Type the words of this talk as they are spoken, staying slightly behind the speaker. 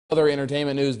Other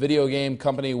entertainment news, video game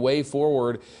company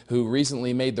Wayforward, who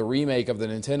recently made the remake of the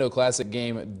Nintendo classic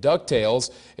game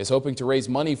DuckTales, is hoping to raise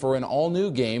money for an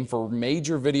all-new game for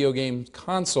major video game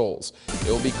consoles. It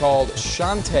will be called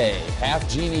Shantae, Half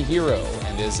Genie Hero,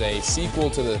 and is a sequel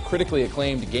to the critically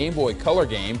acclaimed Game Boy Color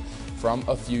game from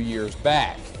a few years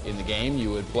back. In the game,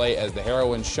 you would play as the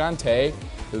heroine Shantae,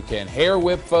 who can hair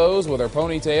whip foes with her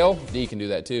ponytail, Dee can do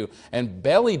that too, and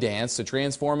belly dance to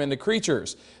transform into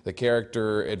creatures. The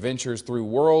character adventures through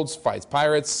worlds, fights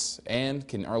pirates, and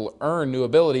can earn new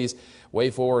abilities.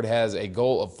 Wayforward has a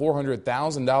goal of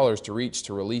 $400,000 to reach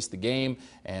to release the game,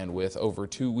 and with over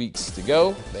 2 weeks to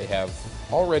go, they have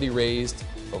already raised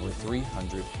over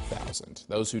 $300,000.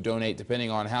 Those who donate,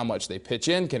 depending on how much they pitch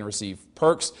in, can receive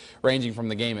perks ranging from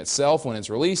the game itself when it's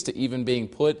released to even being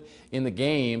put in the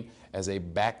game as a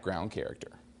background character.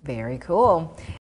 Very cool.